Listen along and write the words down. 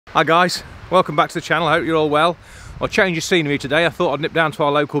Hi guys, welcome back to the channel. I hope you're all well. I'll change your scenery today. I thought I'd nip down to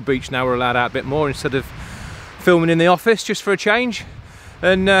our local beach now we're allowed out a bit more instead of filming in the office, just for a change.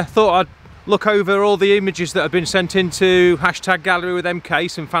 And thought I'd look over all the images that have been sent into #gallerywithmk.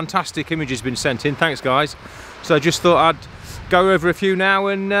 Some fantastic images been sent in, thanks guys. So I just thought I'd go over a few now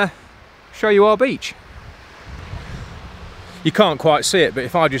and show you our beach. You can't quite see it, but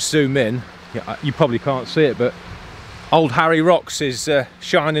if I just zoom in, yeah, you probably can't see it, but Old Harry Rocks is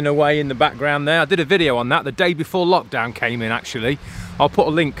shining away in the background there. I did a video on that the day before lockdown came in, actually. I'll put a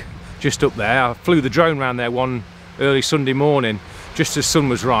link just up there. I flew the drone around there one early Sunday morning, just as sun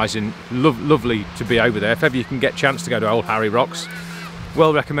was rising. Lovely to be over there. If ever you can get a chance to go to Old Harry Rocks,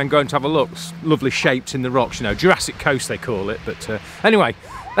 well recommend going to have a look. It's lovely shapes in the rocks, you know, Jurassic Coast they call it. But anyway,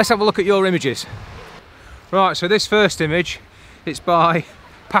 let's have a look at your images. Right, so this first image, it's by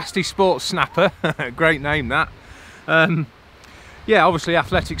Pasty Sports Snapper. Great name that. Yeah, obviously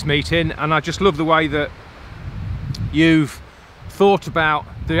athletics meeting, and I just love the way that you've thought about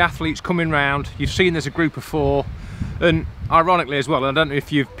the athletes coming round. You've seen there's a group of 4, and ironically as well, I don't know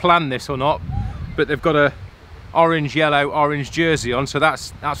if you've planned this or not, but they've got a orange, yellow, orange jersey on, so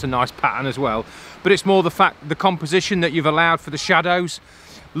that's a nice pattern as well. But it's more the composition that you've allowed for the shadows.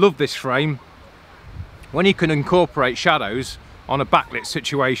 Love this frame. When you can incorporate shadows on a backlit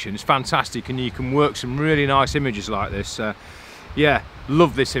situation, it's fantastic, and you can work some really nice images like this. Yeah,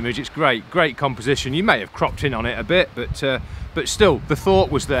 love this image. It's great composition. You may have cropped in on it a bit, but still the thought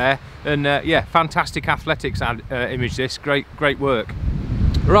was there. And yeah, fantastic athletics image. This great work.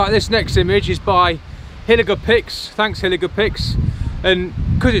 Right, this next image is by Hilliger Pics. Thanks Hilliger Pics. And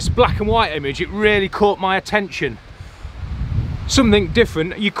because it's a black and white image, it really caught my attention. Something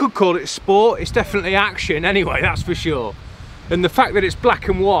different. You could call it sport. It's definitely action anyway, that's for sure. And the fact that it's black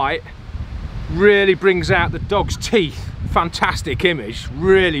and white really brings out the dog's teeth. Fantastic image,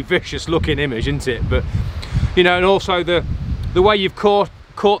 really vicious looking image, isn't it? But you know, and also the way you've caught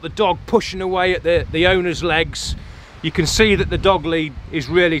the dog pushing away at the owner's legs. You can see that the dog lead is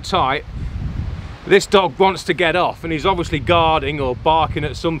really tight. This dog wants to get off, and he's obviously guarding or barking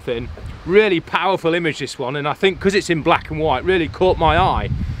at something. Really powerful image, this one, and I think because it's in black and white, really caught my eye.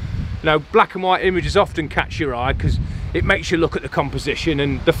 You know, black and white images often catch your eye because it makes you look at the composition,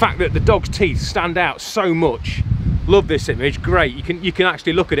 and the fact that the dog's teeth stand out so much. Love this image, great. You can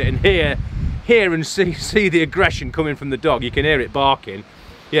actually look at it and hear and see the aggression coming from the dog. You can hear it barking.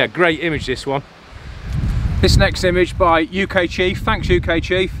 Yeah, great image, this one. This next image by UK Chief. Thanks UK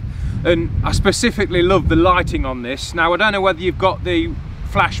Chief. And I specifically love the lighting on this. Now I don't know whether you've got the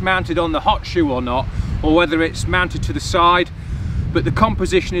flash mounted on the hot shoe or not, or whether it's mounted to the side, but the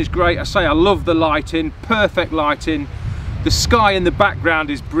composition is great. I say I love the lighting, perfect lighting. The sky in the background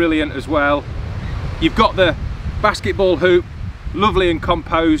is brilliant as well. You've got the basketball hoop, lovely and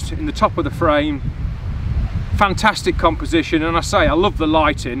composed in the top of the frame. Fantastic composition, and I say I love the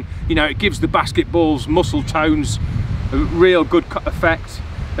lighting. You know, it gives the basketball's muscle tones a real good effect,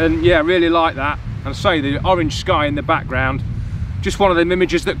 and yeah, really like that. And I say the orange sky in the background, just one of them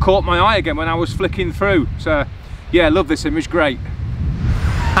images that caught my eye again when I was flicking through. So yeah, love this image, great.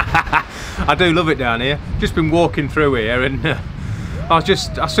 I do love it down here. Just been walking through here, and I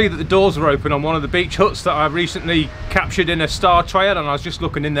see that the doors are open on one of the beach huts that I recently captured in a star trail, and I was just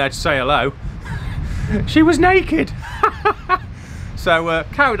looking in there to say hello. She was naked. So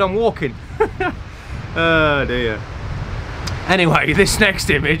carried on walking. Oh dear. Anyway, this next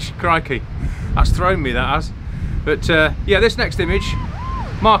image, crikey, that's thrown me, that has. But yeah, this next image,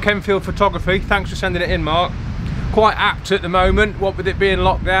 Mark Enfield Photography. Thanks for sending it in, Mark. Quite apt at the moment, what with it being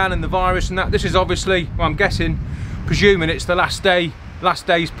lockdown and the virus and that. This is obviously, well, I'm guessing, presuming it's the last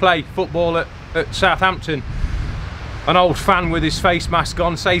day's play football at Southampton. An old fan with his face mask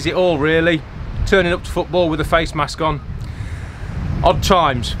on says it all, really. Turning up to football with a face mask on. Odd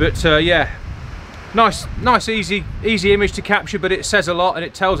times, but yeah, nice easy image to capture, but it says a lot and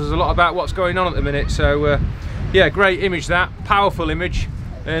it tells us a lot about what's going on at the minute. So yeah, great image, that powerful image.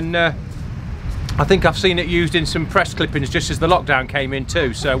 And I think I've seen it used in some press clippings just as the lockdown came in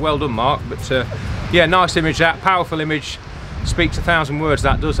too, so well done, Mark. But yeah, nice image, that powerful image. Speaks 1,000 words,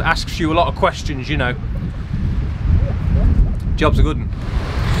 that does. Asks you a lot of questions, you know. Job's a good one.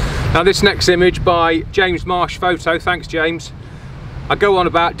 Now this next image by James Marsh Photo. Thanks James. I go on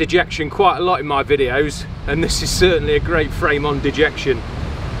about dejection quite a lot in my videos, and this is certainly a great frame on dejection.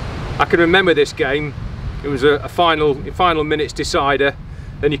 I can remember this game. It was a final minutes decider,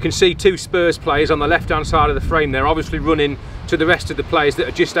 and you can see 2 Spurs players on the left hand side of the frame there, obviously running to the rest of the players that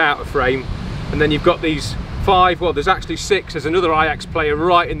are just out of frame. And then you've got these 5, well there's actually 6, there's another Ajax player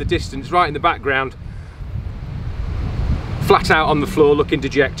right in the distance, right in the background. flat out on the floor looking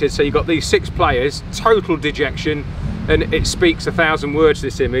dejected. So you've got these 6 players, total dejection, and it speaks 1,000 words,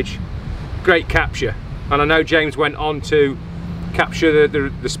 this image. Great capture. And I know James went on to capture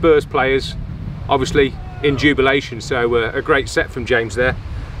the Spurs players, obviously in jubilation, so a great set from James there.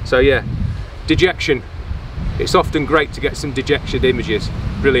 So yeah, dejection. It's often great to get some dejected images.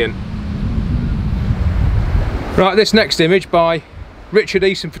 Brilliant. Right, this next image by Richard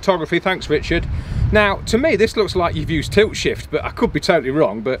Eason Photography. Thanks, Richard. Now, to me, this looks like you've used tilt shift, but I could be totally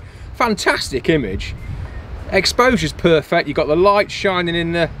wrong. But fantastic image. Exposure's perfect. You've got the light shining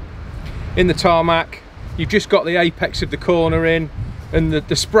in the tarmac. You've just got the apex of the corner in, and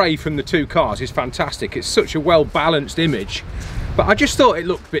the spray from the 2 cars is fantastic. It's such a well balanced image. But I just thought it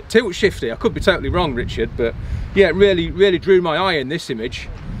looked a bit tilt shifty. I could be totally wrong, Richard, but yeah, it really drew my eye in this image.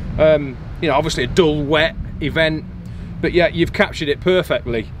 You know, obviously a dull, wet event, but yeah, you've captured it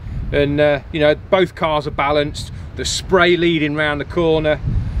perfectly. And you know, both cars are balanced, the spray leading round the corner,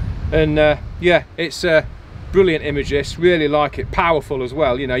 and yeah, it's a brilliant image. This, really like it, powerful as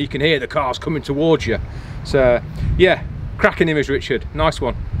well. You know, you can hear the cars coming towards you. So yeah, cracking image, Richard, nice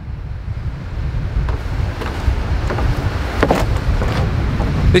one.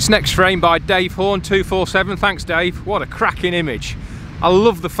 This next frame by Dave Horn 247, thanks Dave. What a cracking image. I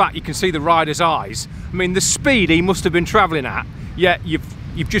love the fact you can see the rider's eyes. I mean, the speed he must have been travelling at, yet you've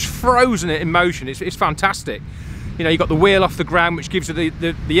just frozen it in motion. It's fantastic. You know, you've got the wheel off the ground, which gives you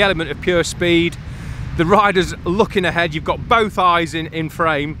the element of pure speed. The rider's looking ahead, you've got both eyes in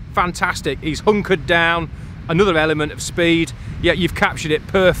frame. Fantastic. He's hunkered down, another element of speed, yet you've captured it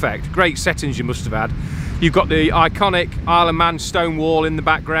perfect. Great settings you must have had. You've got the iconic Isle of Man stone wall in the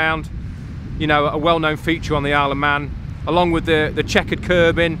background, you know, a well-known feature on the Isle of Man, along with the checkered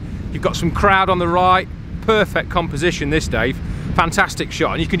curbing. You've got some crowd on the right. Perfect composition this, Dave. Fantastic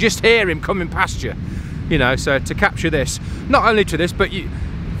shot, and you can just hear him coming past you, you know. So to capture this, not only to this, but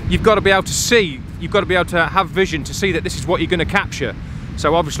you've got to be able to see, you've got to be able to have vision to see that this is what you're going to capture.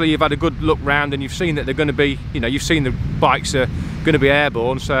 So obviously you've had a good look round and you've seen that they're going to be, you know, you've seen the bikes are going to be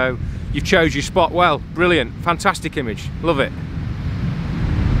airborne, so you've chose your spot well. Brilliant, fantastic image, love it.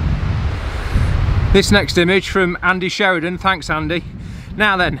 This next image from Andy Sheridan, thanks Andy.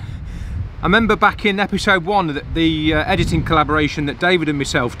 Now then, I remember back in episode 1 that the editing collaboration that David and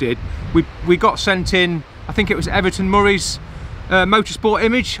myself did, we got sent in, I think it was Everton Murray's motorsport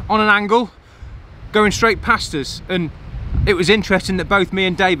image on an angle going straight past us, and it was interesting that both me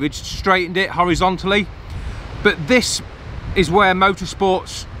and David straightened it horizontally. But this is where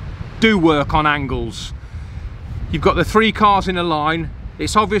motorsports do work on angles. You've got the 3 cars in a line.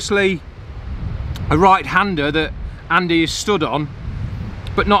 It's obviously a right-hander that Andy is stood on,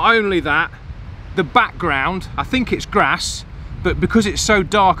 but not only that, the background, I think it's grass, but because it's so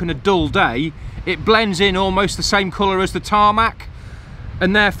dark and a dull day, it blends in almost the same colour as the tarmac,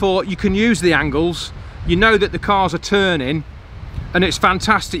 and therefore you can use the angles. You know that the cars are turning, and it's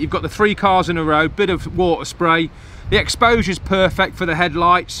fantastic. You've got the 3 cars in a row, bit of water spray. The exposure's perfect for the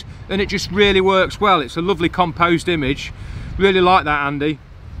headlights, and it just really works well. It's a lovely composed image. Really like that, Andy.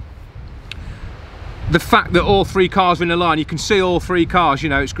 The fact that all 3 cars are in a line, you can see all 3 cars, you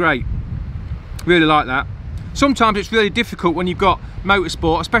know, it's great. Really like that. Sometimes it's really difficult when you've got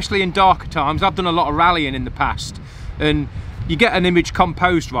motorsport, especially in darker times. I've done a lot of rallying in the past, and you get an image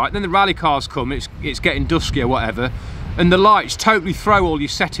composed right, then the rally cars come, it's getting dusky or whatever, and the lights totally throw all your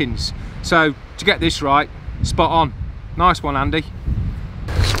settings. So to get this right, spot on. Nice one, Andy.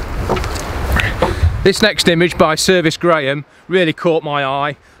 This next image by Service Graham really caught my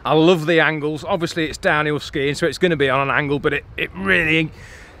eye. I love the angles. Obviously it's downhill skiing, so it's going to be on an angle, but it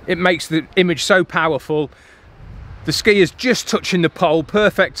makes the image so powerful. The skier's just touching the pole,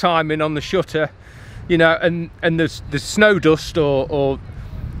 perfect timing on the shutter, you know, and the snow dust or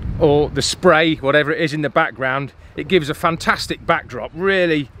the spray, whatever it is in the background, it gives a fantastic backdrop.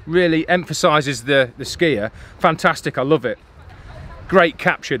 Really emphasises the skier. Fantastic, I love it. Great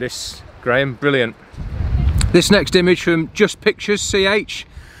capture this, Graham, brilliant. This next image from Just Pictures CH,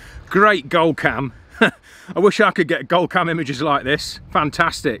 great goal cam. I wish I could get goal cam images like this,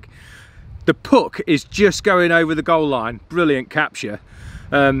 fantastic. The puck is just going over the goal line, brilliant capture.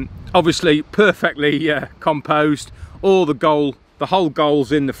 Obviously perfectly composed, the whole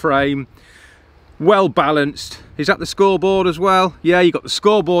goal's in the frame, well balanced. Is that the scoreboard as well? Yeah, you got the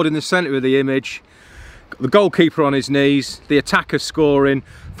scoreboard in the centre of the image, got the goalkeeper on his knees, the attacker scoring,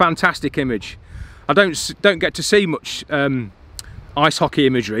 fantastic image. I don't get to see much ice hockey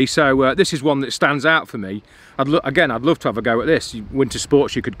imagery, so this is one that stands out for me. I'd love to have a go at this, winter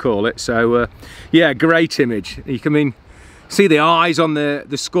sports you could call it. So yeah, great image. You can see the eyes on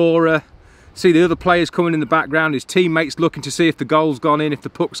the scorer, See the other players coming in the background, his teammates looking to see if the goal's gone in, if the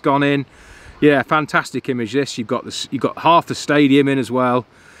puck's gone in. Yeah, fantastic image this. You've got half the stadium in as well.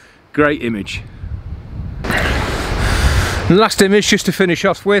 Great image. And last image just to finish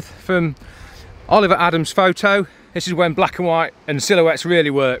off with from Oliver Adams' photo. This is when black and white and silhouettes really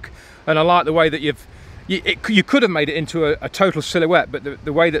work, and I like the way that you could have made it into a total silhouette, but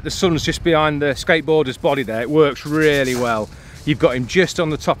the way that the sun's just behind the skateboarder's body there, it works really well. You've got him just on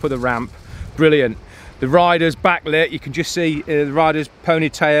the top of the ramp. Brilliant. The rider's backlit, you can just see the rider's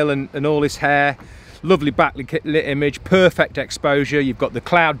ponytail and all his hair. Lovely backlit image, perfect exposure. You've got the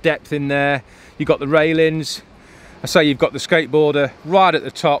cloud depth in there, you've got the railings. I say you've got the skateboarder right at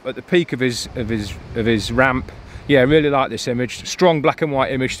the top, at the peak of his ramp. Yeah, I really like this image. Strong black and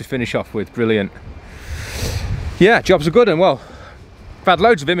white image to finish off with. Brilliant. Yeah, jobs are good, and well, I've had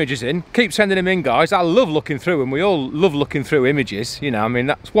loads of images in. Keep sending them in, guys. I love looking through them. We all love looking through images, you know. I mean,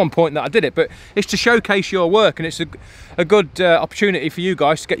 that's one point that I did it, but it's to showcase your work, and it's a good opportunity for you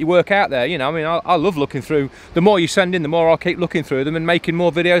guys to get your work out there, you know. I mean, I love looking through. The more you send in, the more I'll keep looking through them and making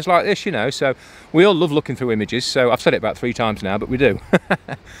more videos like this, you know. So we all love looking through images. So I've said it about 3 times now, but we do.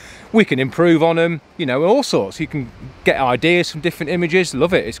 We can improve on them, you know, all sorts. You can get ideas from different images.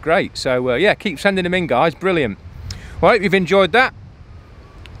 Love it. It's great. So yeah, keep sending them in, guys. Brilliant. Well, I hope you've enjoyed that.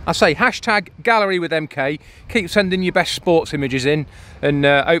 I say hashtag gallerywithmk. Keep sending your best sports images in, and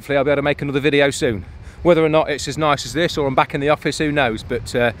hopefully I'll be able to make another video soon. Whether or not it's as nice as this or I'm back in the office, who knows,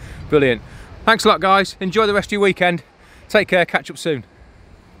 but brilliant. Thanks a lot, guys. Enjoy the rest of your weekend. Take care, catch up soon.